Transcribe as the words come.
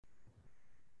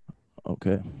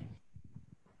Okay.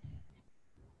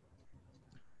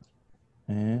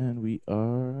 And we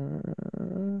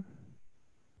are.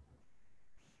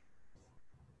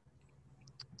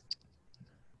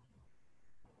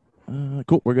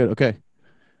 Cool. We're good. Okay.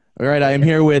 All right. I am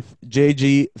here with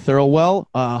JG Thirlwell,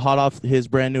 hot off his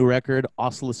brand new record,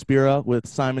 Oscillaspira, with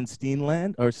Simon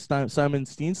Steenland, or Simon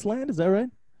Steensland. Is that right?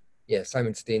 Yeah,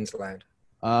 Simon Steen's Land.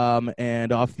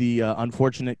 And off the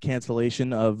unfortunate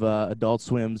cancellation of Adult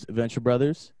Swim's Venture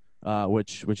Brothers,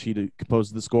 which he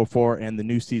composed the score for, and the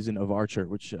new season of Archer,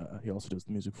 which he also does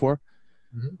the music for,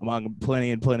 Hmm. among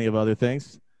plenty of other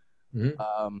things. Hmm.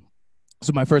 Um,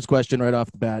 so my first question right off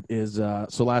the bat is: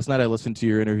 so last night I listened to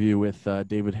your interview with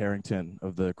David Harrington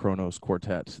of the Kronos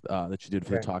Quartet that you did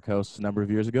for the Okay. Talk House a number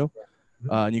of years ago,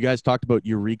 Mhm. and you guys talked about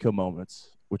eureka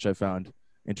moments, which I found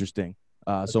interesting.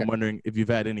 So Okay. I'm wondering if you've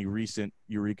had any recent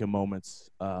eureka moments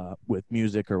with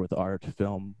music or with art,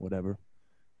 film, whatever.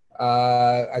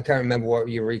 I can't remember what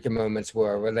Eureka moments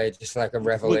were. Were they just like a Well,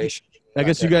 revelation? I Like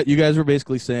guess you a, got you guys were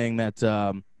basically saying that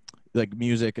like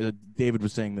music. David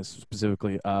was saying this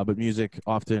specifically, but music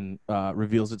often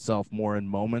reveals itself more in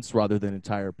moments rather than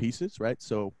entire pieces, right?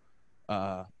 So,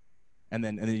 uh, and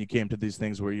then you came to these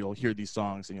things where you'll hear these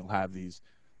songs and you'll have these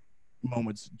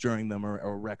moments during them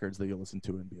or records that you'll listen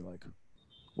to and be like,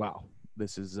 wow,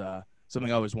 this is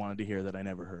something I always wanted to hear that I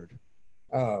never heard.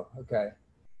 oh, okay.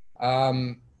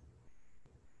 Um,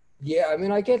 yeah, I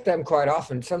mean, I get them quite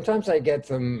often. Sometimes I get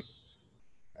them,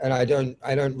 and I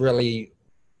don't really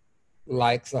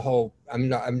like the whole. I'm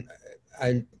not.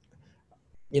 I,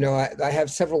 I have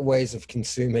several ways of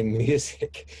consuming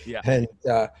music, Yeah. and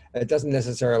it doesn't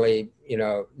necessarily,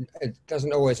 it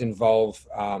doesn't always involve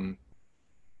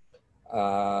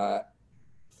uh,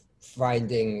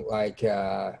 finding like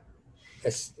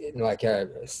it's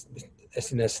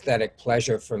an aesthetic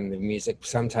pleasure from the music.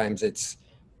 Sometimes it's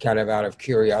kind of out of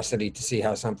curiosity to see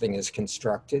how something is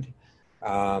constructed,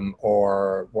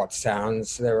 or what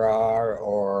sounds there are,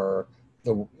 or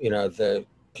the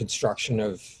construction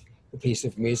of the piece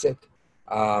of music.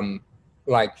 Um,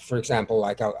 like for example,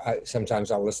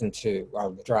 sometimes I'm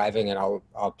driving and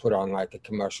I'll put on like a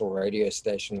commercial radio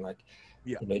station, like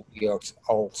Yeah. New York's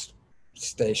old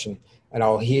station, and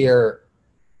I'll hear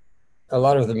a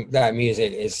lot of that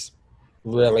music is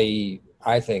really,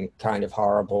 I think, kind of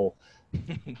horrible,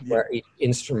 Yeah. where each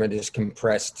instrument is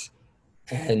compressed,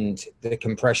 and the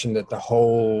compression that the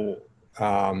whole,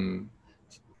 um,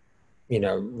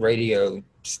 radio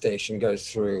station goes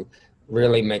through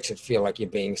really makes it feel like you're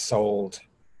being sold,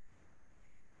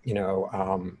 you know,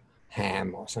 um,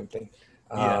 ham or something.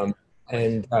 Yeah. Um, Like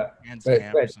and Hands but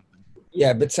Ham or but something.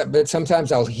 Yeah, but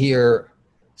sometimes I'll hear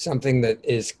something that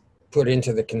is put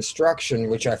into the construction,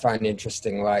 which I find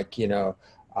interesting, like, the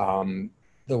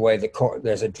way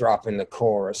there's a drop in the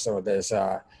chorus, or there's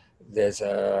a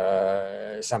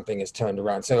something is turned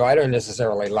around. So I don't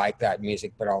necessarily like that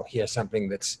music, but I'll hear something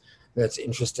that's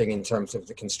interesting in terms of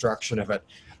the construction of it.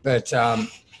 But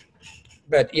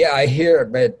but yeah, I hear.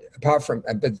 But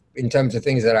but in terms of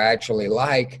things that I actually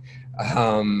like,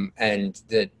 and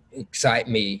that excite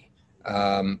me,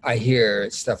 I hear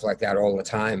stuff like that all the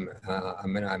time. I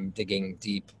mean, I'm digging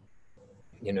deep,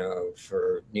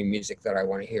 for new music that I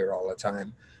want to hear all the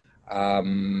time.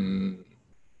 Um,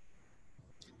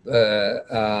 uh,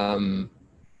 um,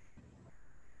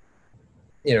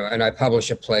 and I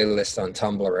publish a playlist on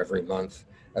Tumblr every month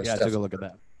of Yeah, I took stuff. a look at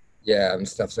that. Yeah, and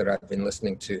stuff that I've been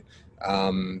listening to.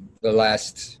 The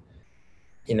last,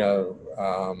 you know,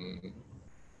 um,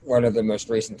 One of the most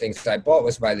recent things I bought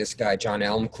was by this guy John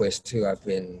Elmquist, who I've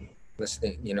been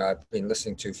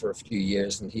listening to for a few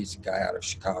years, and he's a guy out of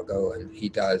Chicago, and he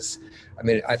does. I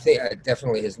mean, I think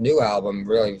definitely his new album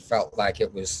really felt like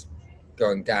it was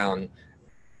going down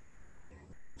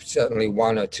certainly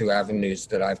one or two avenues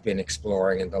that I've been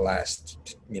exploring in the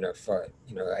last, for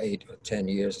 8 or 10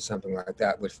 years or something like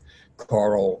that, with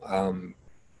choral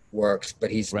works, but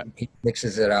Right. he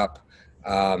mixes it up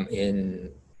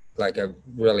in like a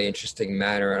really interesting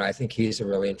manner, and I think he's a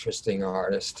really interesting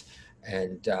artist.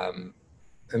 And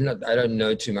I don't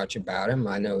know too much about him.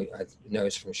 I know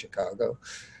he's from Chicago,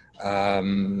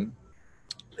 um,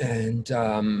 and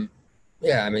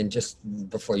yeah, I mean, just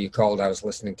before you called, I was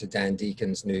listening to Dan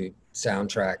Deacon's new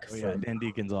soundtrack Oh yeah, from. Dan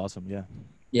Deacon's awesome. Yeah.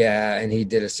 Yeah, and he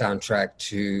did a soundtrack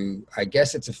to, I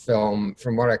guess it's a film.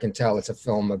 From what I can tell, it's a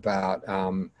film about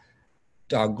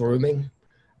dog grooming.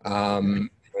 Okay. Um,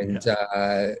 Yeah.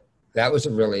 and that was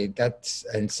a really that's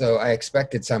and so I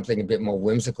expected something a bit more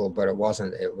whimsical, but it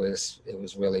wasn't. It was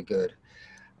really good.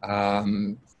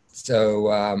 Um, so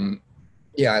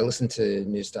yeah, I listen to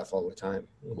new stuff all the time.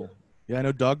 Cool. Yeah, I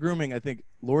know dog grooming. I think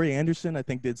Laurie Anderson, I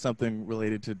think, did something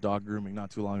related to dog grooming not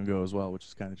too long ago as well, which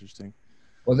is kind of interesting.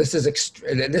 Well, this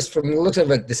from the looks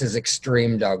of it, this is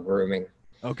extreme dog grooming.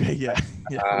 Okay, yeah,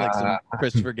 yeah, like Uh, some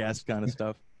Christopher Guest kind of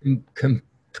stuff. com-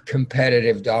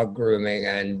 Competitive dog grooming,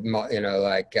 and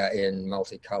like in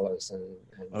multicolors and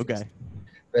things. Okay,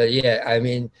 But yeah, I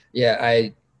mean, yeah,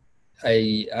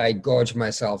 I gorge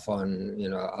myself on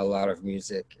a lot of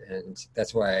music, and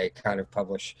that's why I kind of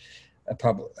publish a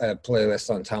playlist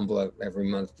on Tumblr every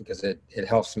month, because it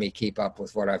helps me keep up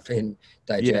with what I've been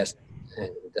yeah, digesting.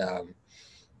 And uh,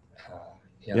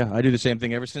 yeah. yeah. I do the same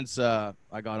thing ever since I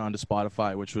got onto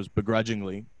Spotify, which was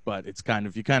begrudgingly, but it's kind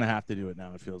of you kind of have to do it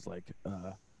now. It feels like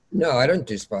No, I don't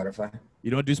do Spotify. you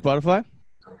don't do Spotify.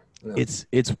 No.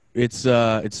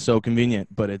 It's so convenient,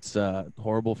 but it's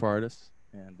horrible for artists.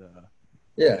 And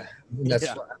Yeah, that's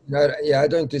yeah, fine. No, yeah, I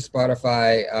don't do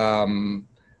Spotify.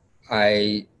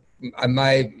 I,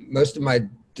 my most of my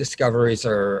discoveries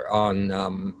are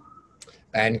on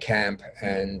Bandcamp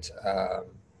and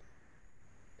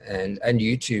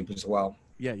YouTube as well.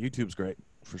 yeah, YouTube's great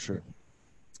for sure.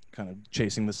 Kind of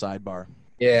chasing the sidebar.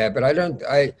 Yeah, but I don't.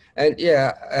 I and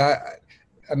yeah,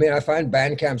 I mean, I find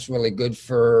Bandcamp's really good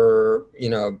for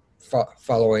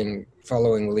following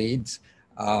leads,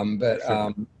 For but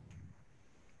sure.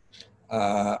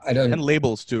 I don't. And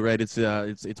labels too, right?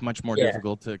 It's much more Yeah,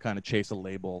 difficult to kind of chase a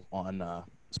label on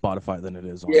Spotify than it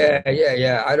is on yeah, Bandcamp. yeah,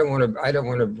 yeah. I don't want to. I don't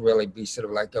want to really be sort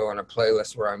of like go on a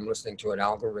playlist where I'm listening to an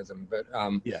algorithm. But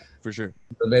Yeah, for sure.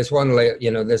 there's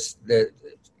this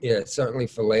yeah, certainly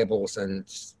for labels, and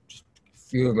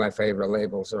few of my favorite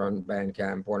labels are on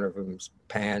Bandcamp. One of them's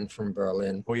Pan from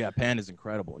Berlin, Oh yeah, Pan is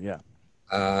incredible. Yeah.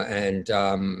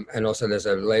 and also there's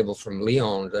a label from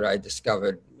Lyon that I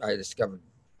discovered. I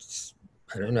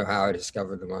don't know how I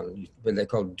discovered them on, but they're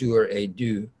called Dur et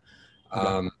Du.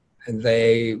 Okay. And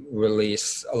they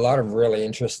release a lot of really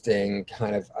interesting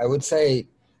kind of, I would say,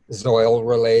 Zoil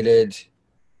related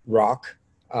rock.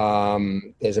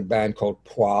 There's a band called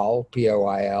Poil,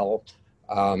 Poil,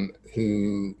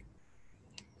 who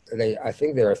I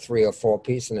think they're a 3 or 4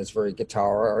 piece, and it's very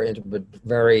guitar oriented, but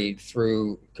very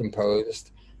through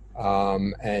composed.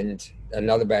 And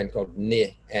another band called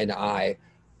Ni, and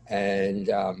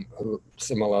who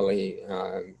similarly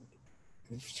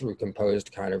through composed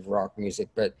kind of rock music.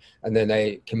 And then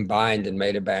they combined and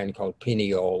made a band called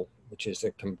Pineol, which is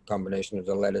a combination of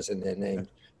the letters in their name.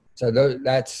 So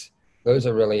those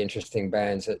are really interesting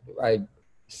bands. That I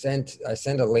sent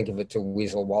a link of it to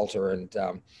Weasel Walter, and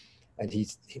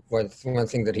one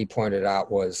thing that he pointed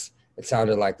out was it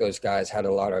sounded like those guys had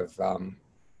a lot of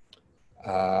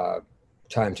uh,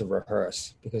 time to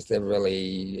rehearse, because they're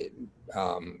really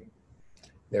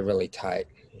tight.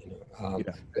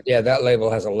 Yeah. But yeah, that label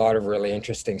has a lot of really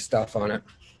interesting stuff on it.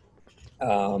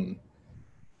 Um,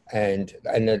 and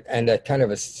a kind of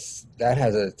that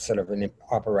has a sort of an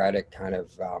operatic kind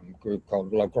of group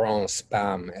called Le Grand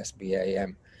Spam,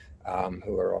 SBAM,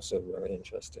 who are also really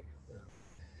interesting.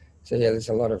 So yeah, there's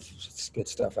a lot of good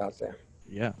stuff out there.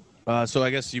 Yeah. So I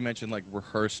guess you mentioned like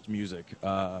rehearsed music.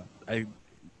 I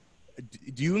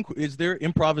do you is there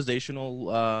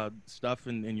improvisational stuff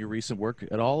in your recent work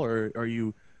at all, or are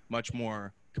you much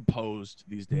more composed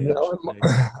these days? I No, should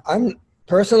say. I'm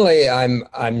personally, I'm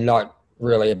not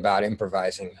really about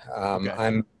improvising. Okay.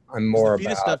 I'm Because the more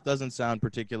Foetus about. stuff doesn't sound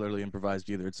particularly improvised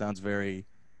either. It sounds very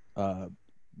uh,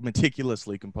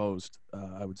 meticulously composed.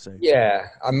 I would say. Yeah,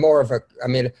 I'm more of a. I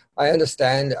mean, I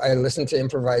understand. I listen to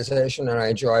improvisation and I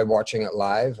enjoy watching it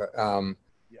live.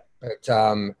 Yeah.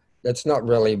 But that's not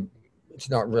really. It's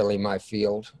not really my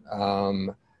field.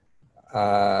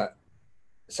 Uh,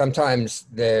 sometimes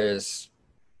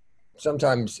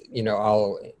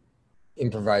I'll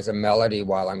improvise a melody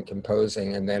while I'm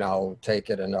composing, and then I'll take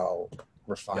it and I'll Yeah.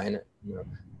 refine it.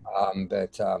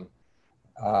 But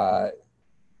uh,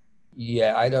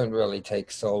 yeah, I don't really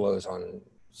take solos on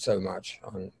so much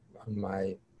on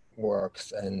my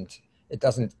works, and it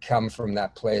doesn't come from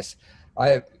that place.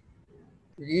 I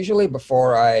usually,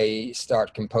 before I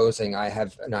start composing, I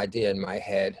have an idea in my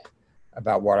head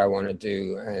about what I want to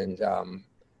do, and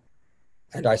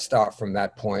I start from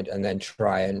that point and then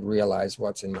try and realize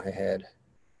what's in my head.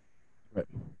 Right.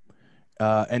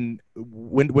 And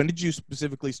when did you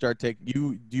specifically start taking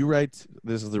you do you write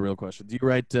this is the real question. Do you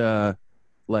write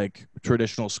like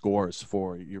traditional scores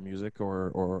for your music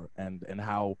or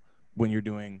how when you're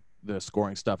doing the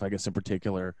scoring stuff, I guess in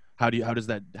particular, how do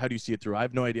you see it through? I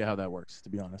have no idea how that works, to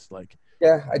be honest. Like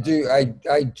Yeah, I uh, do.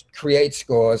 I create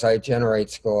scores. I generate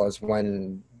scores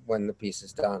when the piece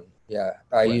is done. Yeah,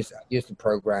 right. I use the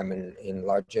program in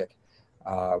Logic,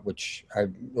 which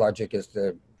Logic is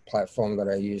the platform that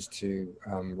I use to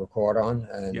record on.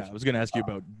 And Yeah, I was going to ask you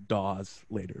about DAWs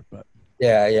later, but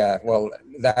yeah. Well,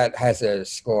 that has a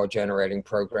score generating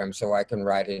program, so I can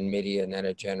write in MIDI and then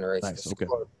it generates the nice. Okay.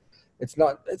 score. It's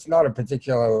not a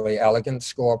particularly elegant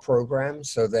score program.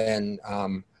 So then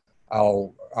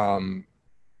I'll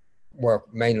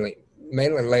work mainly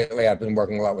lately. I've been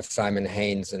working a lot with Simon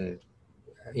Haynes, and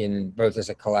in both as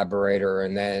a collaborator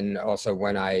and then also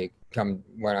when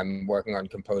I'm working on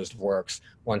composed works.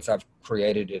 Once I've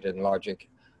created it in Logic,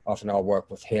 often I'll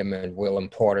work with him and we'll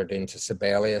import it into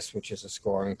Sibelius, which is a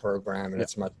scoring program, and Yeah.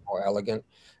 it's much more elegant.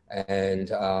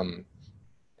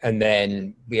 And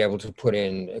then be able to put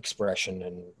in expression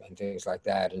and things like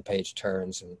that and page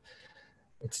turns. And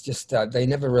it's just they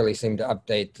never really seem to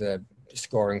update the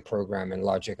scoring program in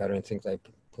Logic. I don't think they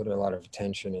put a lot of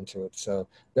attention into it. So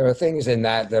there are things in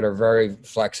that are very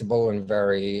flexible and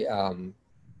very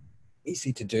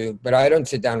easy to do. But I don't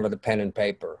sit down with a pen and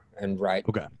paper and write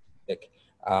Okay. music,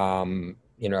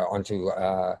 onto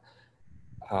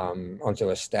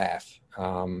a staff.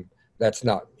 That's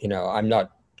not, I'm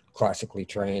not classically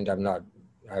trained.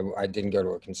 I didn't go to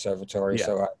a conservatory, Yeah.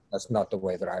 so that's not the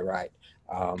way that I write.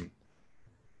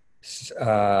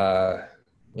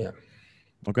 Yeah.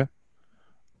 Okay.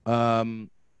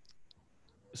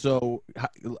 So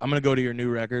I'm gonna go to your new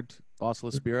record,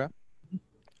 Oscilla Spira.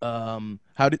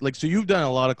 So you've done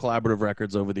a lot of collaborative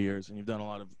records over the years, and you've done a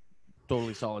lot of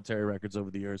totally solitary records over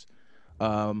the years.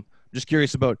 Just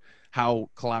curious about how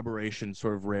collaboration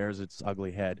sort of rears its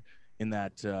ugly head, in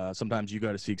that sometimes you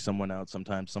got to seek someone out,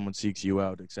 sometimes someone seeks you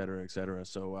out, et cetera, et cetera.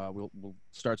 So we'll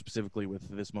start specifically with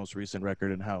this most recent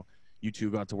record and how you two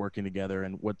got to working together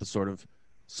and what the sort of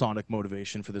sonic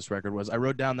motivation for this record was. I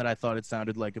wrote down that I thought it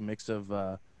sounded like a mix of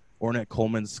Ornette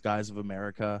Coleman's Skies of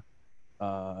America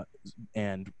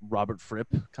and Robert Fripp,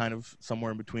 kind of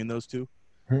somewhere in between those two.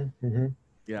 Mm-hmm.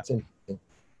 Yeah. That's interesting.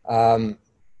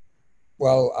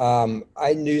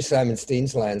 I knew Simon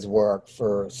Steensland's work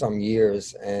for some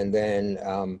years, and then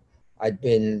I'd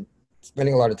been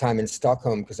spending a lot of time in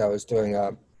Stockholm because I was doing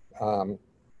a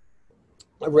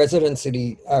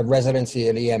residency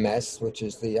at EMS, which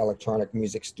is the Electronic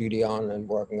Music Studio, and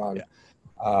working on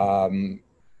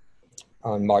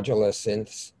modular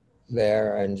synths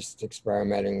there, and just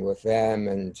experimenting with them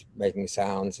and making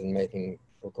sounds and making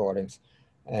recordings.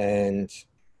 And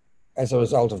as a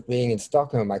result of being in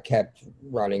Stockholm, I kept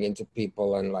running into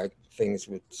people, and like things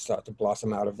would start to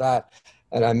blossom out of that.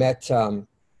 And I met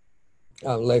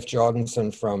Leif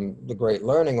Jorgensen from the Great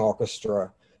Learning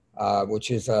Orchestra, which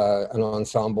is an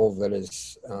ensemble that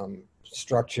is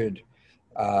structured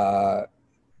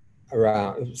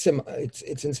around.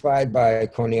 It's inspired by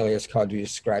Cornelius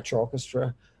Cardu's Scratch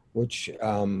Orchestra, which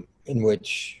in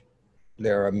which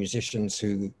there are musicians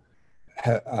who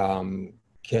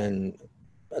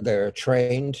they're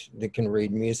trained, they can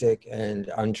read music,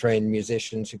 and untrained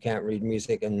musicians who can't read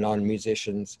music, and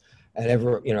non-musicians, and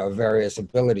various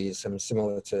abilities,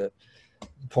 similar to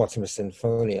Portsmouth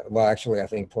Sinfonia. Well, actually, I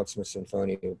think Portsmouth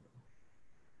Sinfonia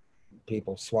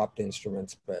people swapped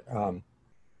instruments, but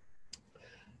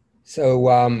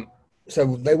so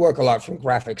they work a lot from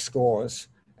graphic scores.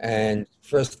 And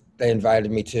first they invited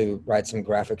me to write some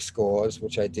graphic scores,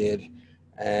 which I did.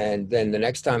 And then the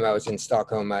next time I was in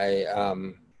Stockholm, they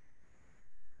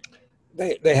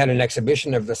had an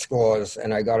exhibition of the scores,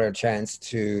 and I got a chance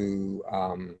to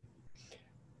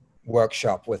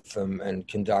workshop with them and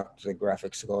conduct the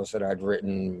graphic scores that I'd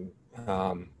written,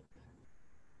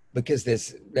 because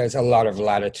there's a lot of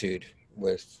latitude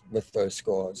with those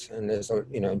scores, and there's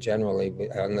generally,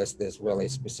 unless there's really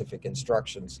specific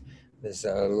instructions, there's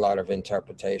a lot of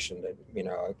interpretation that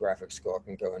a graphic score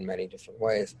can go in many different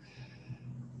ways.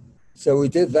 So we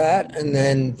did that, and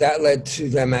then that led to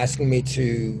them asking me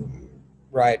to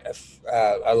write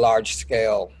a large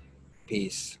scale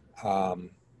piece,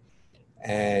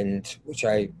 and which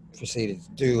I proceeded to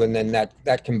do, and then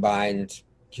that combined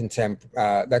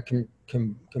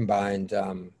combined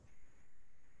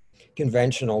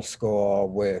conventional score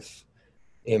with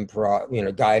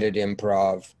improv, guided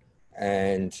improv,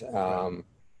 and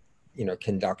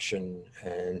conduction,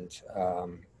 and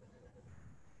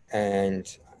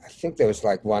I think there was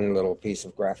like one little piece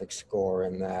of graphic score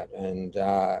in that,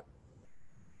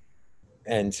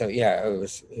 and so yeah, it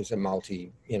was a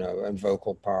multi, and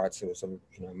vocal parts. It was a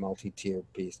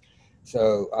multi-tiered piece.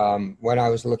 So when I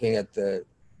was looking at the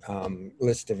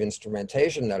list of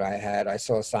instrumentation that I had, I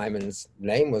saw Simon's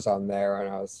name was on there,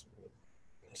 and was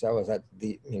that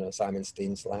the Simon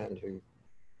Steensland, who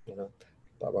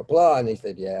blah blah blah, and he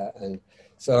said yeah, and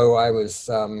so I was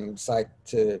psyched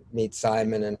to meet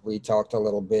Simon, and we talked a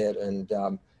little bit, and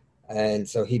and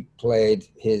so he played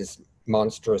his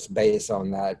monstrous bass on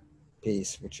that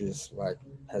piece, which is like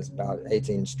has about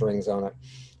 18 strings on it,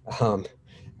 um,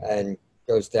 and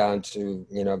goes down to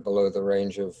below the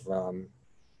range of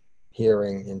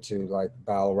hearing into like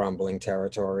bowel rumbling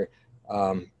territory.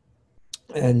 Um,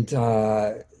 and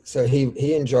so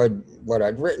he enjoyed what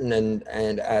I'd written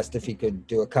and asked if he could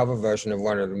do a cover version of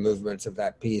one of the movements of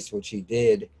that piece, which he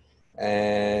did,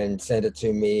 and sent it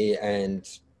to me. And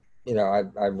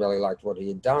I really liked what he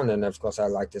had done, and of course I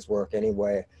liked his work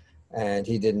anyway. And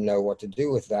he didn't know what to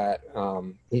do with that.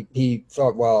 He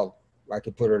thought, well, I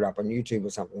could put it up on YouTube or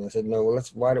something. I said, no, well,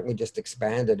 why don't we just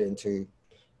expand it into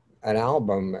an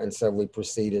album? And so we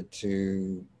proceeded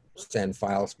to send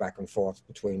files back and forth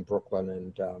between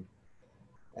Brooklyn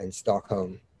and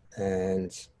Stockholm,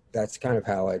 and that's kind of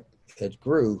how it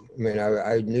grew. I mean,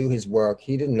 I knew his work.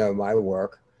 He didn't know my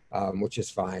work, which is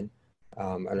fine.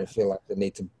 I don't feel like the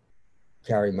need to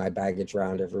carry my baggage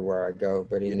around everywhere I go.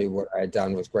 But he knew what I had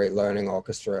done was great learning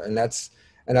orchestra, and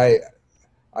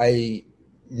I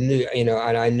knew,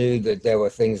 and I knew that there were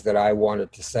things that I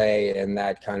wanted to say in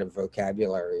that kind of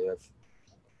vocabulary of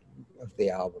the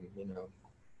album,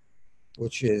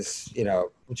 which is,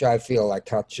 which I feel like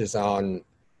touches on,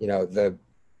 the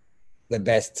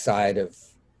best side of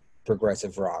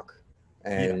progressive rock,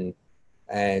 and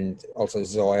also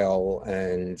Zoil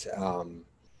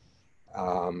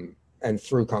and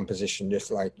through composition, just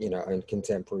like, and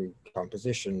contemporary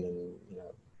composition, and,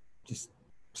 just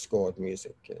scored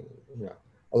music, and,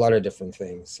 a lot of different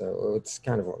things. So it's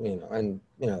kind of, and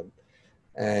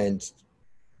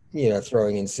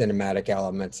throwing in cinematic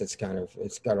elements. It's got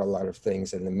a lot of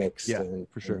things in the mix. Yeah,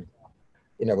 for sure.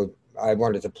 And, I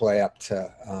wanted to play up to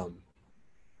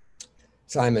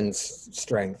Simon's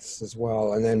strengths as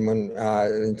well. And then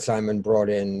when Simon brought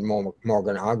in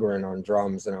Morgan Agren on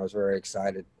drums, and I was very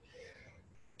excited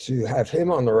to have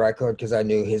him on the record because I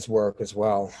knew his work as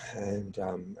well. And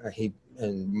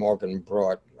Morgan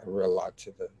brought a real lot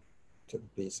to the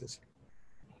pieces.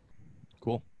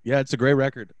 Cool. Yeah, it's a great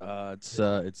record. It's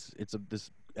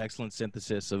this excellent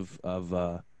synthesis of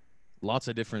lots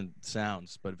of different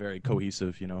sounds, but very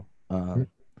cohesive.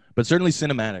 But certainly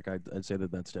cinematic. I'd say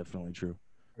that's definitely true.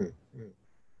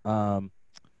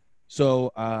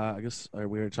 So I guess we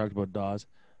already talked about Dawes.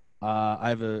 I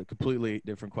have a completely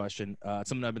different question.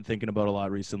 Something I've been thinking about a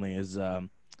lot recently is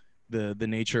the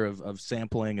nature of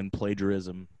sampling and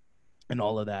plagiarism and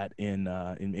all of that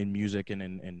in music and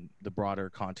in the broader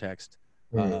context.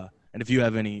 And if you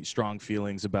have any strong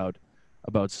feelings about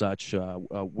such,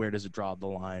 where does it draw the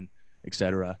line,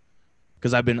 etc.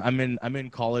 Because I'm in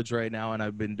college right now, and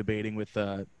I've been debating with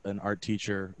an art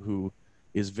teacher who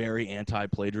is very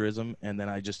anti-plagiarism, and then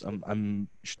I'm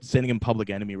sending him Public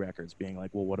Enemy records, being like,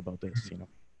 well, what about this?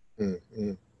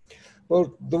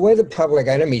 Well, the way the Public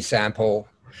Enemy sample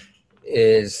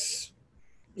is,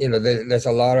 there's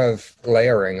a lot of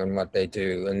layering on what they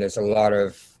do, and there's a lot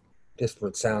of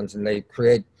disparate sounds, and they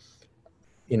create,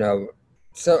 so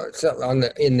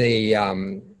in the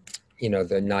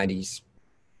the 90s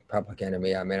Public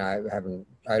Enemy. I mean,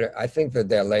 I think that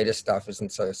their latest stuff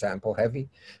isn't so sample heavy,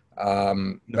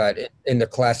 but in the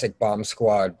classic Bomb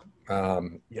Squad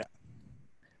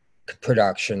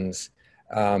productions,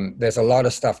 there's a lot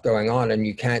of stuff going on, and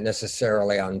you can't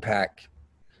necessarily unpack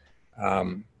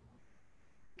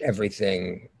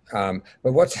everything. But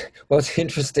what's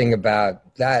interesting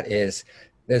about that is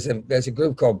there's a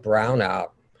group called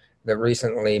Brownout that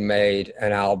recently made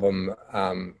an album.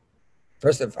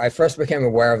 I first became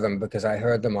aware of them because I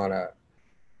heard them on a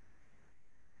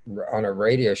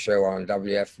radio show on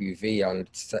WFUV on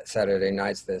Saturday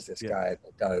nights. There's this guy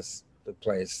that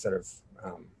plays sort of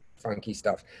funky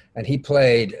stuff, and he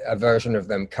played a version of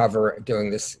them doing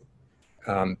this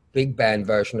big band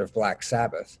version of Black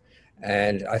Sabbath,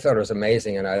 and I thought it was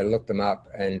amazing. And I looked them up,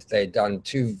 and they'd done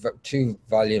two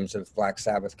volumes of Black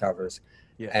Sabbath covers,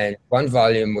 and one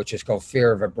volume which is called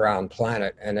Fear of a Brown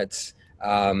Planet, and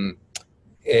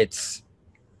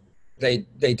they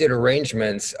did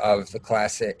arrangements of the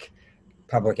classic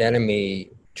Public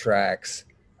Enemy tracks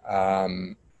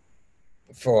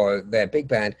for their big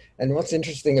band. And what's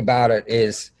interesting about it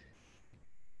is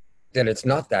that it's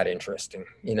not that interesting.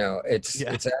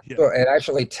 It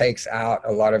actually takes out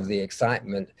a lot of the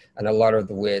excitement and a lot of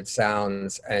the weird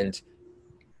sounds, and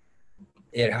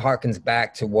it harkens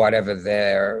back to whatever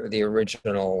the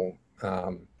original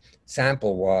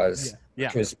sample was.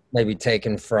 Which was maybe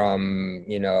taken from,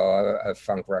 a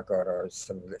funk record or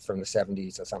something from the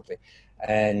 70s or something.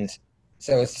 And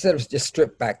so it's sort of just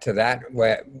stripped back to that,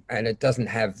 and it doesn't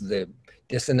have the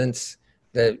dissonance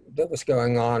that was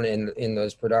going on in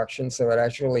those productions. So it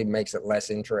actually makes it less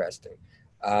interesting.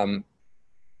 Um,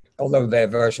 Although their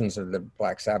versions of the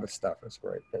Black Sabbath stuff is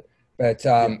great, Yeah.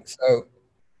 so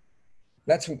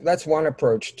that's one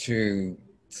approach to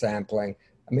sampling.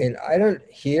 I mean, I don't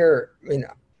hear. I mean,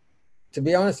 to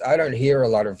be honest, I don't hear a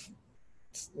lot of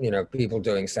people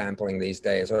doing sampling these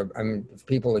days. Or if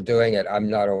people are doing it, I'm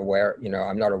not aware.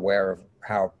 I'm not aware of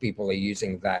how people are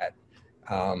using that.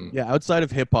 Yeah, outside of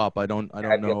hip hop, I don't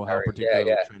know how Vocabulary. Yeah, particularly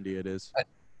yeah. trendy it is.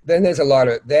 Then there's a lot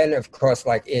of then of course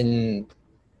like in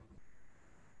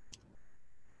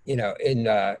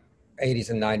 80s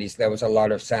and 90s there was a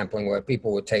lot of sampling where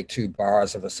people would take 2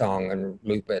 bars of a song and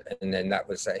loop it, and then that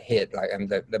was a hit. Like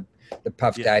the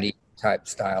Puff Yeah. Daddy type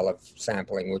style of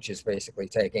sampling, which is basically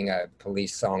taking a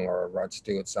Police song or a Rod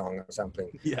Stewart song or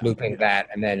something, Yeah. looping Yeah. that,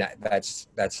 and then that's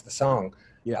the song.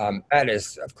 Yeah. That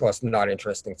is, of course, not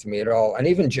interesting to me at all. And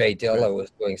even Jay Right. Dilla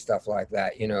was doing stuff like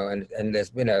that, and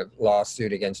there's been a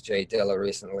lawsuit against Jay Dilla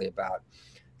recently about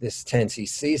this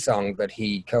 10cc song that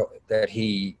he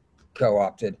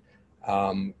co-opted.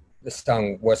 The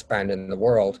song "Worst Band in the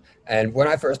World," and when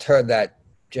I first heard that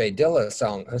Jay Dilla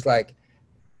song, I was like,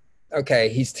 okay,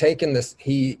 he's taken this,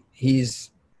 he's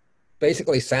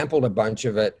basically sampled a bunch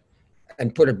of it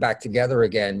and put it back together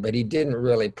again, but he didn't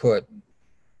really put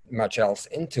much else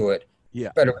into it.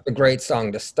 Yeah. But it was a great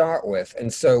song to start with,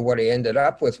 and so what he ended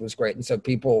up with was great, and so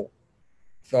people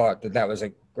thought that that was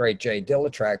a great Jay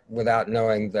Dilla track without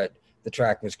knowing that the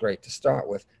track was great to start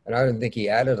with. And I don't think he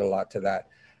added a lot to that.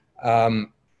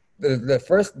 Um, the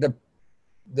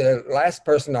last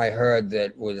person I heard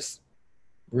that was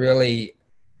really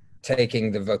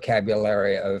taking the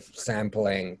vocabulary of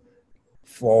sampling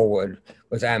forward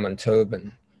was Amon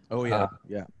Tobin. Oh Uh, yeah.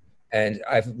 Yeah. and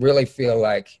I really feel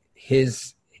like he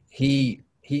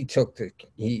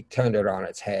turned it on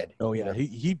its head. Oh yeah.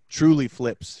 He truly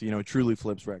flips. Truly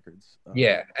flips records.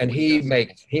 Yeah, and What he he does.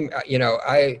 makes he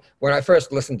I when I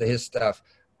first listened to his stuff,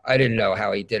 I didn't know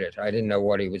how he did it. I didn't know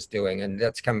what he was doing, and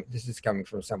this is coming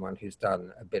from someone who's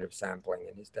done a bit of sampling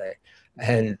in his day,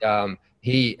 and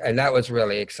that was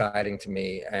really exciting to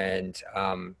me. And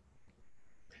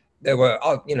there were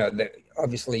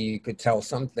obviously you could tell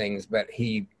some things, but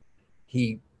he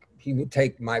he would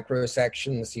take micro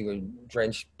sections, he would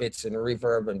drench bits in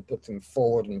reverb and put them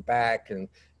forward and back, and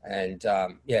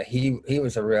yeah, he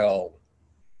was a real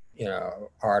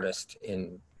artist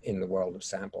in the world of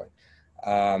sampling.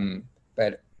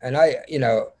 But and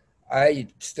I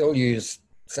still use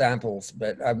samples,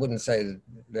 but I wouldn't say that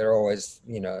they're always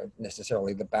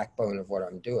necessarily the backbone of what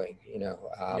I'm doing.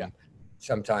 Yeah.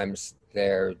 Sometimes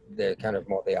they're kind of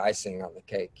more the icing on the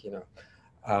cake.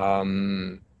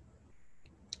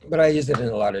 But I use it in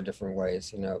a lot of different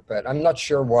ways. But I'm not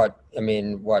sure what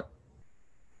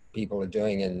people are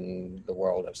doing in the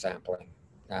world of sampling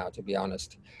now, to be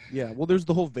honest. Yeah. Well, there's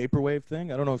the whole vaporwave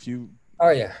thing. I don't know if you. Oh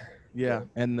yeah. Yeah,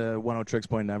 and the 10 Tricks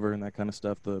Point Never and that kind of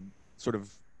stuff. The sort of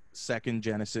second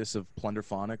genesis of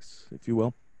plunderphonics, if you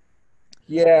will.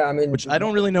 Yeah, I mean, Which I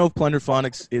don't really know if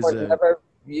plunderphonics is you a. ever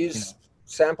You use know.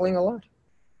 sampling a lot?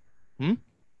 Hmm?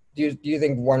 Do you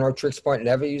think One Or Tricks Point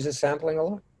never uses sampling a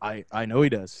lot? I know he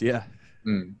does. Yeah.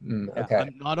 Yeah. Okay.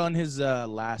 Not on his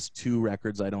last 2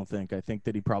 records. I don't think. I think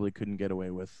that he probably couldn't get away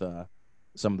with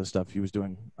some of the stuff he was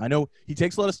doing. I know he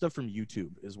takes a lot of stuff from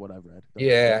YouTube, is what I've read.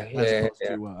 Yeah, As yeah, opposed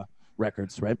yeah. to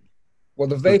records, right? Well,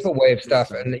 the So it's vaporwave pretty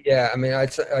stuff, exciting. and yeah, I mean,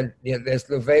 there's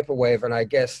the vaporwave, and I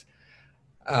guess,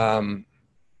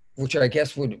 which I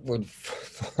guess would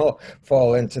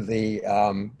fall into the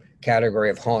category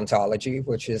of hauntology,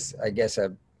 which is, I guess,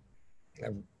 a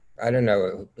I don't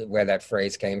know where that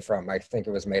phrase came from. I think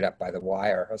it was made up by The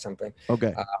Wire or something.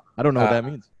 Okay. Uh, I don't know what uh, that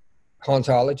means.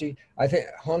 Hauntology. I think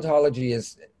hauntology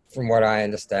is, from what I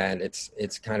understand, it's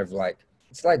kind of like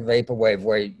it's like vaporwave,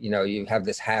 where you have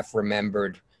this half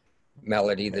remembered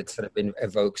melody Okay. that sort of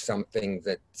evokes something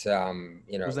that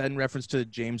Was that in reference to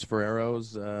James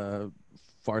Ferrero's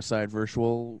Far Side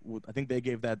Virtual? I think they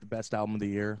gave that the best album of the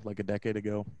year like a decade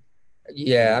ago.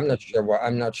 Yeah, Maybe.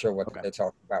 I'm not sure what Okay. they're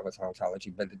talking about with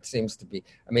hauntology, but it seems to be.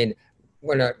 I mean,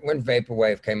 when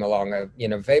vaporwave came along,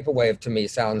 vaporwave to me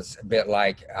sounds a bit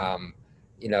like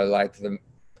like the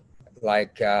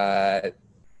like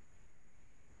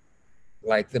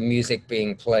like the music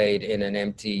being played in an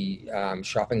empty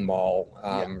shopping mall,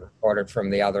 Yeah. recorded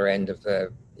from the other end of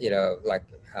the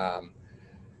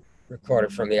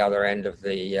recorded from the other end of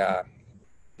the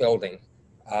building.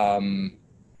 Um,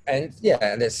 and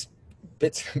yeah, there's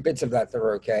bits of that that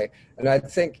are okay. And I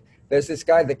think there's this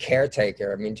guy, the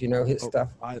Caretaker. I mean, do you know his Oh, stuff?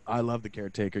 I love the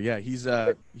Caretaker. Yeah, he's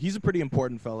a pretty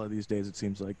important fella these days. It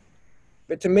seems like.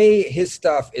 But to me, his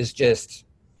stuff is just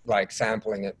like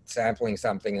sampling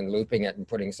something and looping it and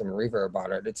putting some reverb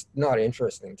on it. It's not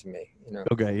interesting to me, you know.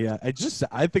 Okay, yeah.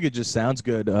 I think it just sounds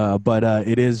good, but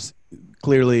it is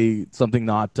clearly something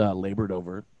not labored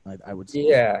over. I would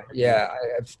Yeah, argue. yeah.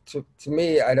 To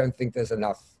me, I don't think there's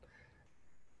enough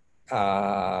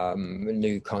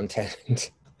new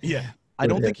content. Yeah. I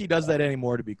don't think he does that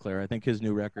anymore, to be clear. I think his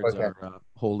new records Okay. are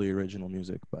wholly original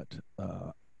music, but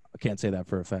I can't say that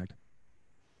for a fact.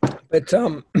 But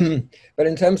but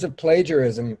in terms of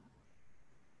plagiarism,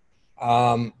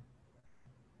 um,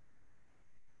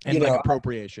 And you like know,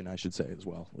 appropriation, I should say as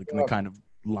well. Like the kind of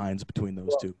lines between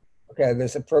those two. okay,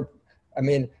 I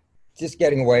mean, just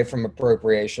getting away from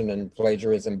appropriation and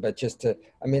plagiarism, but just to,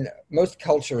 I mean, most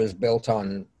culture is built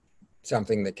on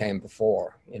something that came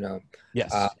before, you know. Uh,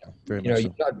 Yes, yeah, very you know,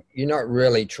 much so. you're not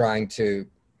really trying to,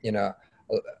 you know,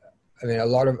 I mean, a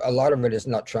lot of it is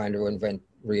not trying to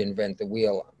reinvent the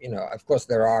wheel. You know, of course,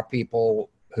 there are people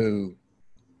who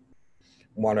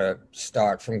want to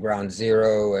start from ground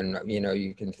zero, and you know,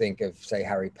 you can think of, say,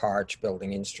 Harry Parch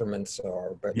building instruments,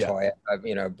 or Yeah. Bertoya,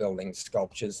 you know, building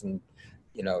sculptures and,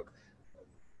 you know,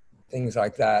 things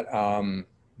like that.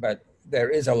 But there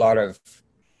is a lot of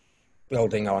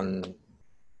building on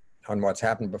what's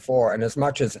happened before, and as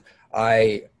much as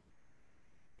I,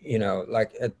 you know,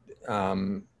 like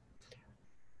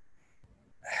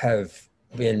have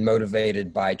been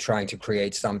motivated by trying to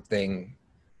create something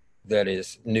that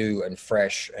is new and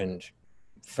fresh and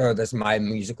furthers my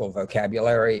musical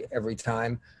vocabulary every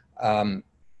time. Um,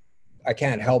 I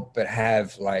can't help but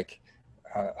have like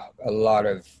a lot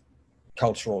of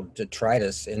cultural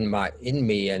detritus in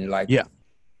me, and like, Yeah.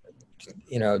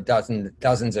 you know,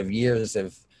 dozens of years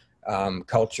of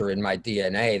culture in my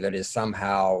DNA that is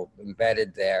somehow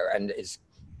embedded there and is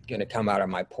going to come out of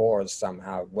my pores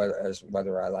somehow,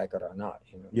 whether I like it or not.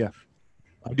 You know? Yeah.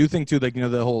 I do think too, like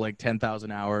the whole like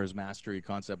 10,000 hours mastery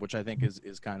concept, which I think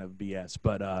is kind of BS.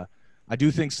 But I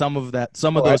do think some of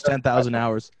Oh, those 10,000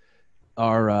 hours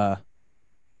are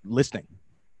listening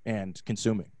and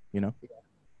consuming.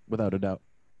 Without a doubt.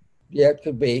 yeah, it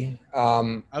could be.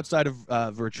 Outside of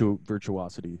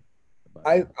virtuosity.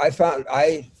 I found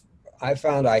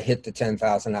I hit the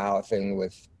 10,000 hour thing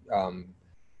with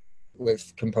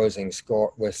composing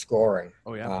scoring.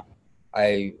 Oh yeah.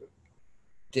 I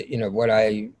did, you know, when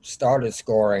I started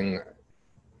scoring,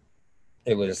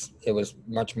 it was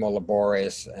much more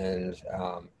laborious and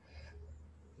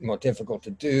more difficult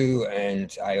to do,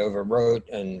 and I overwrote,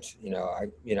 and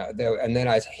and then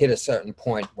I hit a certain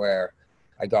point where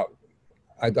I got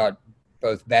I got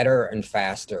both better and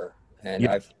faster, and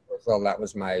Yeah. I felt that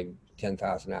was my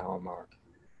 10,000 hour mark.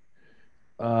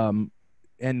 Um,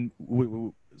 and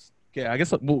okay, I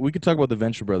guess we could talk about the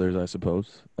Venture Brothers, I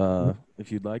suppose,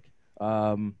 if you'd like.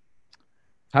 Um,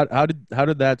 how did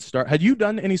that start? Had you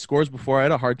done any scores before? I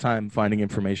had a hard time finding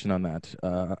information on that.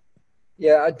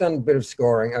 Yeah, I've done a bit of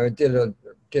scoring. I did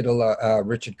a lot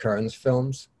Richard Kearns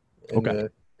films in Okay.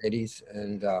 the 80s,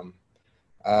 and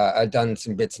I've done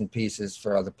some bits and pieces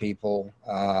for other people.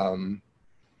 Um,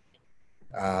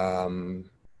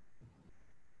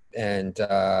 and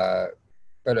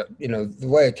but you know, the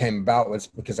way it came about was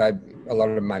because a lot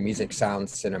of my music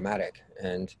sounds cinematic,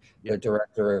 and Yeah. the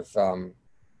director of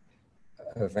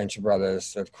Venture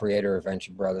Brothers, the creator of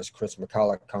Venture Brothers, Chris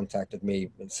McCulloch, contacted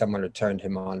me. Someone had turned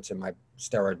him on to my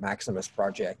Steroid Maximus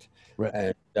project, Right.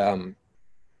 and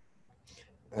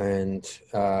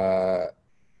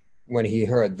when he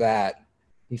heard that,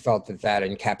 he felt that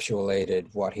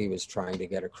encapsulated what he was trying to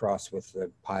get across with the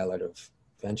pilot of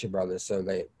Venture Brothers. So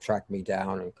they tracked me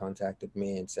down and contacted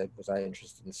me and said, was I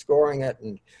interested in scoring it?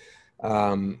 And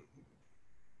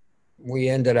they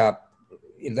ended up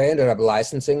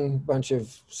licensing a bunch of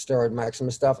Steroid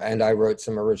Maximus stuff, and I wrote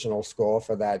some original score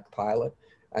for that pilot.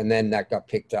 And then that got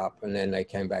picked up, and then they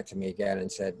came back to me again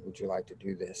and said, would you like to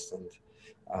do this?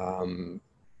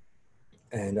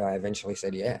 And I eventually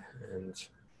said, yeah. And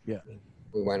Yeah.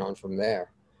 we went on from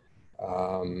there.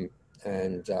 And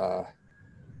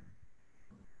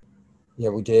yeah,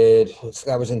 we did.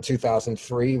 That was in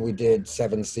 2003. We did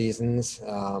 7 seasons.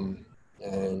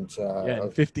 And Yeah.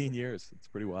 In 15 years, it's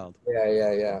pretty wild.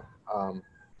 yeah.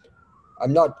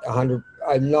 I'm not 100.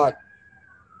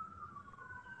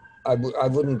 I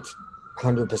wouldn't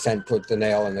 100% put the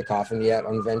nail in the coffin yet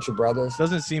on Venture Brothers.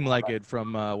 Doesn't seem like it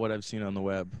from what I've seen on the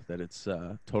web that it's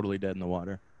totally dead in the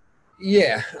water.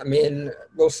 Yeah, I mean,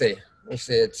 we'll see. We'll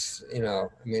see. It's, you know,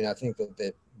 I mean, I think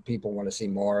that people want to see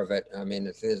more of it. I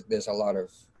mean, there's a lot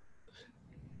of,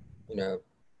 you know,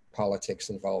 politics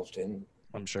involved in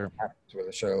I'm sure. with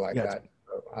a show like Yeah. that.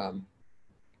 So,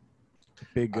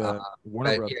 Big Warner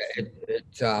But Brothers.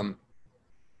 yeah,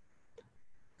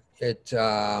 it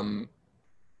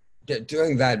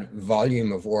doing that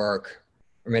volume of work.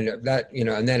 I mean that, you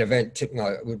know, and then event took,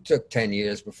 no, it took 10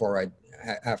 years before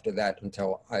after that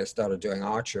until I started doing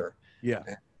Archer. Yeah.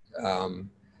 Um,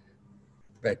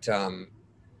 but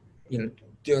you know,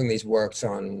 doing these works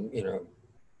on, you know,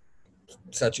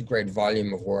 such a great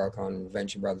volume of work on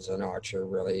Venture Brothers and Archer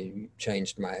really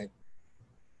changed my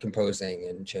composing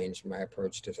and changed my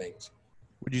approach to things.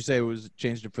 Would you say it was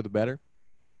changed it for the better?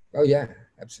 Oh yeah, Hell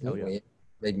yeah. absolutely. It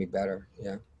made me better.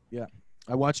 Yeah. Yeah.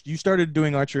 I watched you started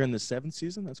doing Archer in the 7th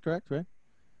season, that's correct, right?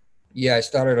 Yeah, I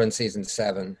started on season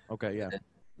 7. Okay, yeah.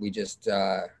 We just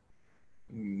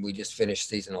finished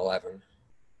season 11.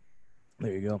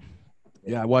 There you go.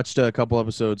 Yeah, I watched a couple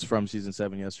episodes from season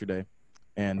 7 yesterday,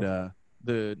 and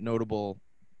the notable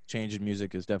change in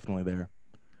music is definitely there.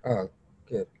 Oh,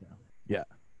 good. Yeah.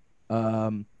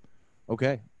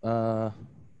 Okay. I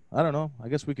don't know. I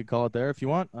guess we could call it there if you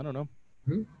want. I don't know.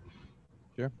 Hmm?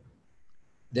 Sure.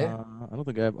 Yeah. I don't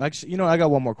think I have. Actually, you know, I got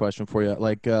one more question for you.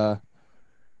 Like, I'm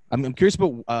curious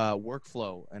about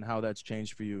workflow and how that's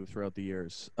changed for you throughout the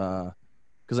years.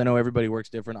 Because I know everybody works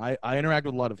different. I interact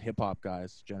with a lot of hip hop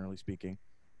guys, generally speaking,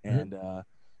 and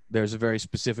there's a very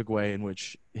specific way in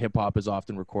which hip hop is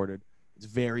often recorded. It's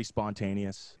very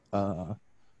spontaneous,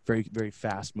 very very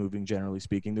fast moving. Generally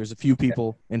speaking, there's a few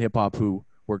people in hip hop who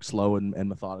work slow and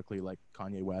methodically, like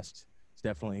Kanye West. It's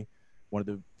definitely one of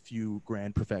the few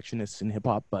grand perfectionists in hip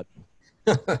hop, but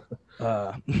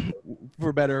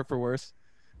for better or for worse.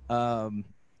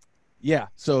 Yeah.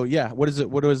 So yeah, what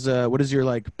is your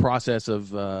like process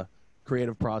of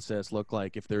creative process look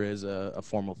like if there is a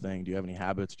formal thing? Do you have any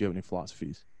habits? Do you have any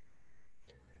philosophies?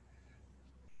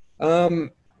 Well,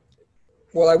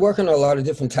 I work on a lot of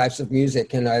different types of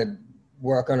music, and I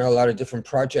work on a lot of different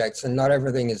projects, and not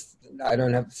everything is, I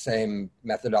don't have the same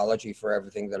methodology for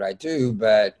everything that I do,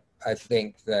 but I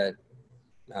think that,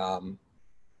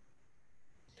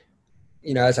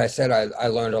 you know, as I said, I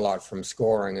learned a lot from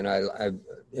scoring, and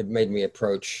it made me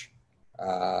approach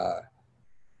uh,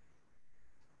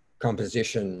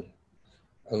 composition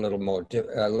a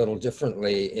little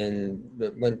differently.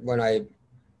 When I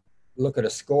look at a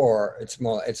score, it's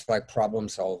like problem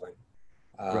solving.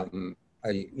 Right.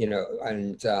 You know,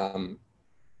 and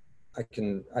I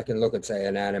can look at, say,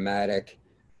 an animatic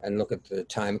and look at the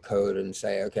time code and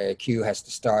say, okay, a cue has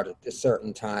to start at this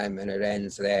certain time and it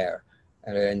ends there,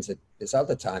 and it ends at this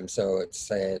other time. So it's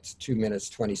 2 minutes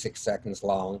 26 seconds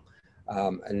long,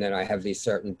 and then I have these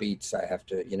certain beats. I have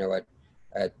to, you know,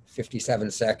 at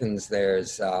 57 seconds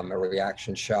there's a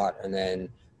reaction shot, and then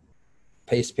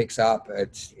pace picks up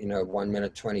at, you know, 1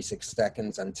 minute 26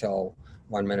 seconds until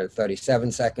 1 minute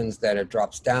 37 seconds. Then it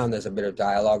drops down. There's a bit of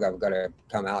dialogue. I've got to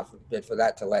come out a bit for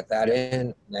that to let that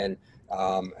in. And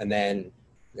then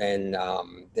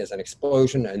there's an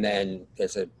explosion, and then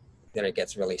then it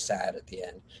gets really sad at the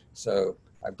end. So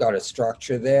I've got a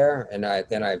structure there, and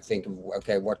then I think of,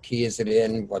 okay, what key is it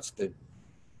in? What's the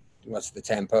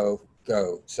tempo?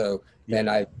 Go. So then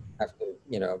I have to,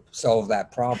 you know, solve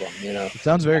that problem, you know. It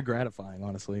sounds very gratifying,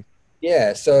 honestly.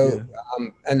 Yeah. So, Yeah.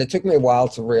 and it took me a while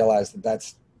to realize that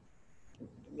that's,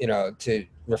 you know, to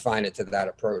refine it to that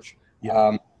approach.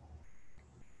 Yeah.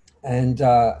 And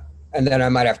then I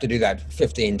might have to do that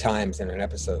 15 times in an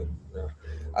episode. You know?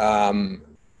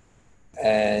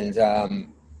 And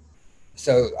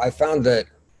so I found that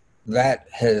that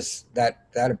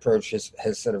approach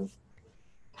has sort of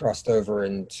crossed over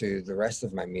into the rest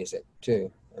of my music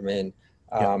too. I mean,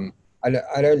 I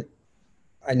don't.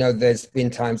 I know there's been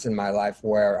times in my life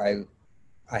where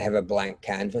I have a blank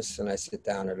canvas and I sit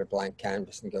down at a blank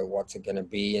canvas and go, what's it going to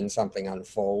be? And something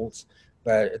unfolds,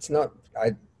 but it's not.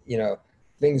 You know,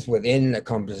 things within a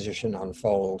composition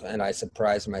unfold, and I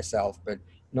surprise myself. But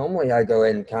normally, I go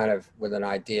in kind of with an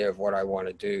idea of what I want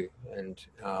to do, and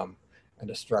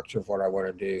a structure of what I want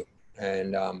to do,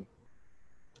 and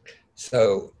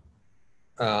so.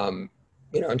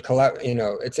 You know, and you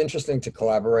know, it's interesting to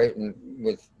collaborate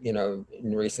with, you know,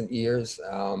 in recent years.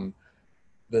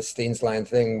 The Steensland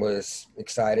thing was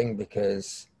exciting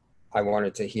because I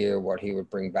wanted to hear what he would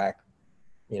bring back,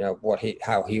 you know,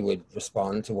 how he would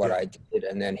respond to what I did.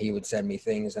 And then he would send me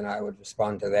things and I would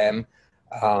respond to them.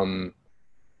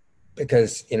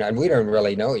 Because, you know, we don't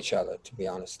really know each other, to be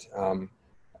honest. You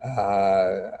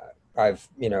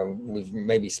know, we've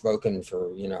maybe spoken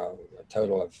for, you know, a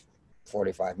total of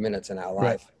 45 minutes in our life.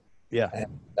 Right. Yeah.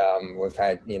 And we've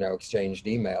had, you know, exchanged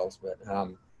emails, but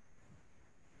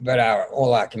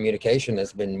all our communication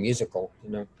has been musical, you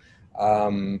know.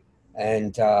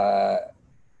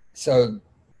 So,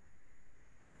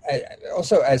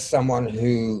 also as someone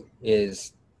who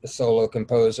is a solo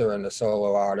composer and a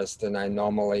solo artist, and I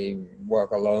normally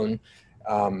work alone,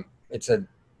 it's a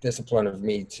discipline of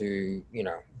me to,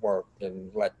 work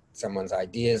and let someone's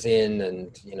ideas in,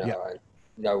 and, Yeah. I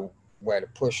know where to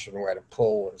push and where to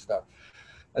pull and stuff.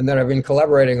 And then I've been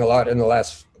collaborating a lot in the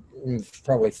last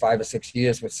probably 5 or 6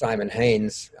 years with Simon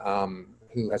Haynes,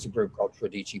 who has a group called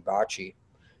Tradici Baci.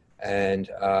 And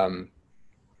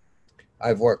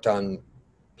I've worked on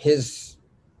his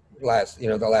the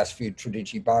last few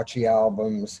Tradici Baci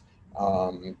albums,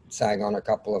 sang on a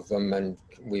couple of them, and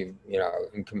we've,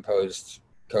 and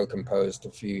co-composed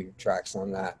a few tracks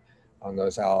on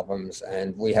those albums.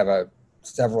 And we have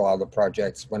several other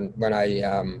projects. When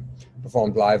I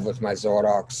performed live with my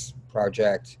Zordox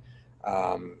project,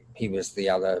 he was the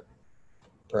other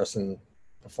person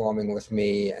performing with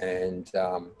me, and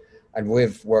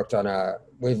we've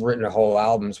written a whole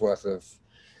album's worth of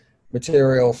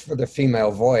material for the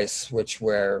female voice, which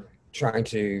we're trying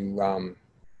to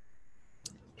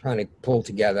pull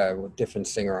together with different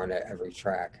singer on every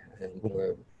track, and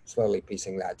we're slowly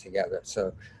piecing that together.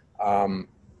 So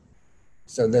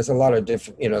so there's a lot of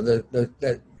different,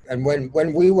 and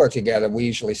when we work together, we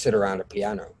usually sit around a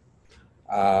piano,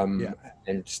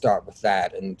 and start with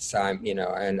that, and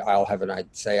and I'll have an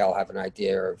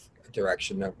idea of a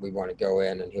direction that we want to go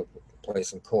in, and he'll play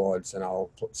some chords, and I'll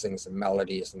sing some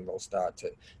melodies, and we'll start to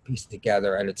piece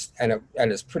together. And it's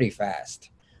pretty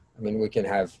fast. I mean, we can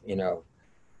have the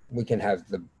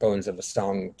bones of a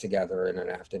song together in an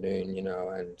afternoon,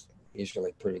 and usually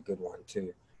a pretty good one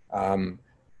too.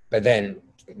 But then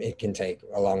it can take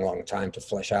a long, long time to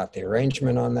flesh out the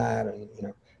arrangement on that,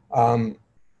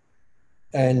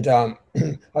 and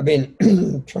I've been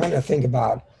trying to think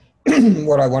about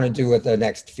what I want to do with the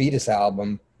next Foetus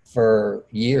album for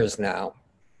years now.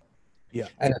 Yeah.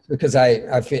 And it's because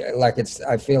I feel like it's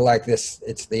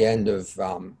the end of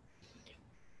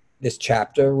this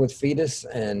chapter with Foetus,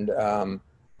 and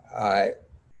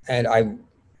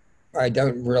I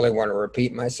don't really want to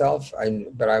repeat myself.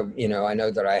 But I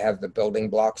know that I have the building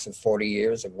blocks of 40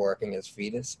 years of working as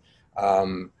Foetus.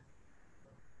 But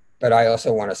I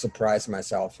also want to surprise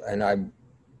myself, and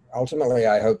ultimately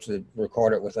I hope to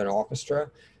record it with an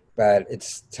orchestra, but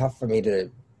it's tough for me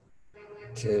to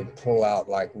pull out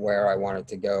like where I want it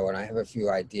to go. And I have a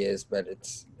few ideas, but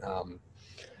it's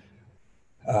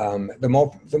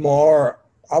the more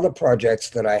other projects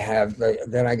that I have,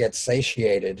 then I get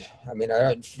satiated. I mean, I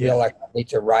don't feel like I need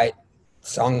to write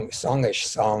songish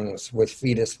songs with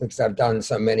Foetus, because I've done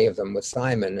so many of them with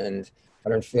Simon, and I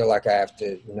don't feel like I have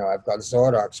to, I've got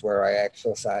Zordox where I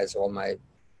exercise all my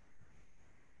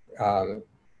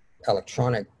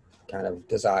electronic kind of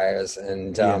desires.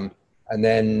 And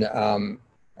then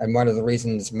one of the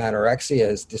reasons Manorexia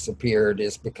has disappeared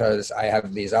is because I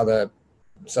have these other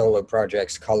solo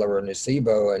projects, Color and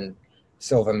Nocebo and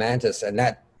Silver Mantis, and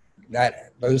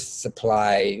those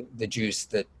supply the juice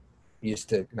that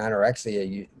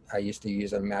I used to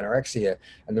use on Manorexia.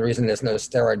 And the reason there's no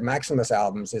Steroid Maximus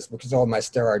albums is because all my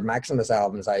Steroid Maximus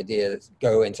albums ideas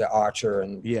go into Archer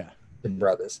and the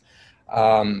Brothers.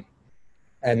 And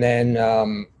then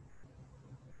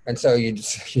and so you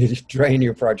drain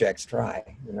your projects dry,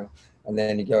 and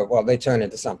then you go, well, they turn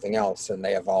into something else and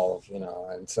they evolve,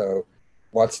 and so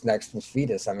what's next with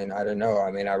Foetus? I mean, I don't know. I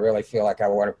mean, I really feel like I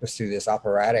want to pursue this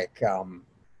operatic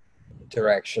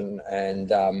direction, and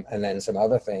then some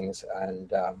other things,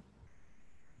 and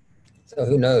so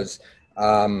who knows.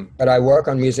 But I work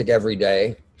on music every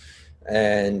day,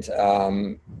 and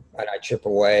I chip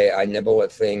away, I nibble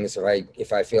at things.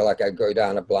 If I feel like I go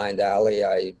down a blind alley,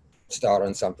 I start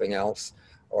on something else,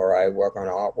 or I work on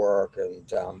artwork,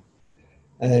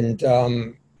 and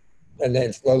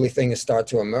then slowly things start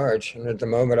to emerge. And at the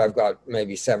moment, I've got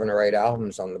maybe 7 or 8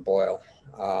 albums on the boil.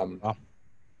 Wow.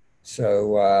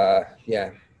 So I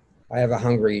have a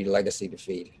hungry legacy to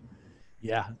feed.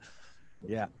 Yeah.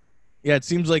 It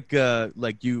seems like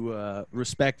you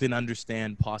respect and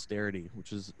understand posterity,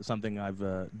 which is something I've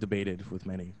debated with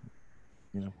many.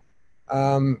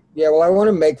 Well, I want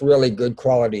to make really good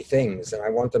quality things, and I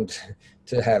want them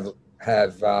to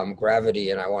have gravity,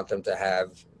 and I want them to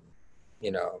have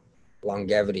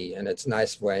longevity. And it's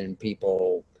nice when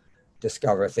people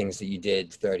discover things that you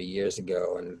did 30 years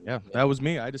ago. And that was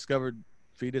me. I discovered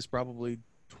Foetus probably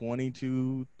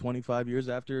 22, 25 years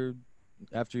after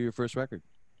your first record.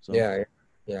 So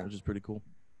which is pretty cool.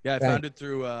 I found it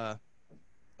through Trent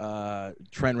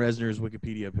Reznor's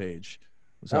Wikipedia page.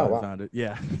 So I found it.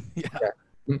 Yeah.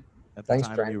 At the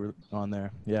time Trent. You were on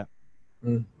there.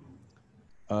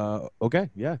 Okay.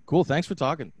 Yeah. Cool. Thanks for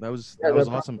talking. That was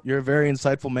awesome. You're a very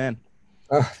insightful man.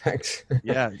 Oh, thanks.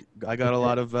 Yeah, I got a Okay.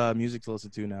 lot of music to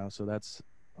listen to now, so that's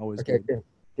always Okay. good. Good.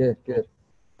 Good. Cool. Good.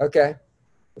 Okay.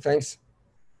 Thanks.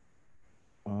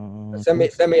 Thanks.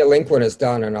 Send me a link when it's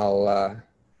done, and I'll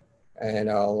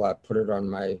put it on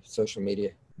my social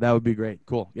media. That would be great.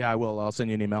 Cool. Yeah, I will. I'll send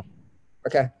you an email.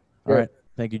 Okay. All Good. right.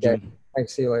 Thank you, Okay. Jimmy.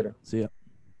 Thanks. See you later. See ya.